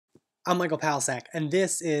I'm Michael Palascak, and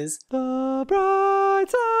this is The Bright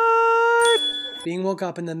Side! Being woke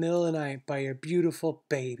up in the middle of the night by your beautiful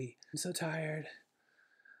baby. I'm so tired.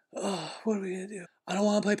 Oh, what are we gonna do? I don't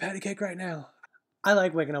want to play patty cake right now. I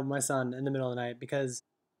like waking up with my son in the middle of the night because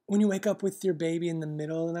when you wake up with your baby in the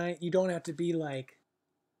middle of the night, you don't have to be like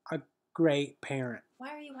a great parent. Why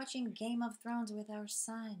are you watching Game of Thrones with our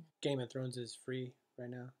son? Game of Thrones is free right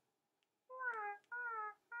now.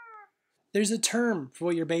 There's a term for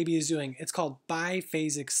what your baby is doing. It's called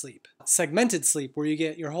biphasic sleep. Segmented sleep, where you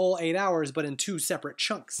get your whole 8 hours but in 2 separate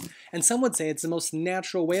chunks. And some would say it's the most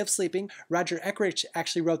natural way of sleeping. Roger Eckrich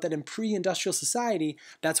actually wrote that in pre-industrial society,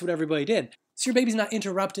 that's what everybody did. So your baby's not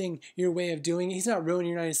interrupting your way of doing it. He's not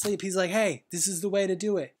ruining your night's sleep. He's like, hey, this is the way to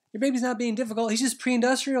do it. Your baby's not being difficult. He's just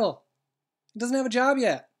pre-industrial. He doesn't have a job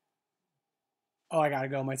yet. Oh, I gotta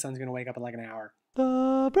go. My son's gonna wake up in like an hour.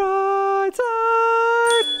 The Bright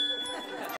Side!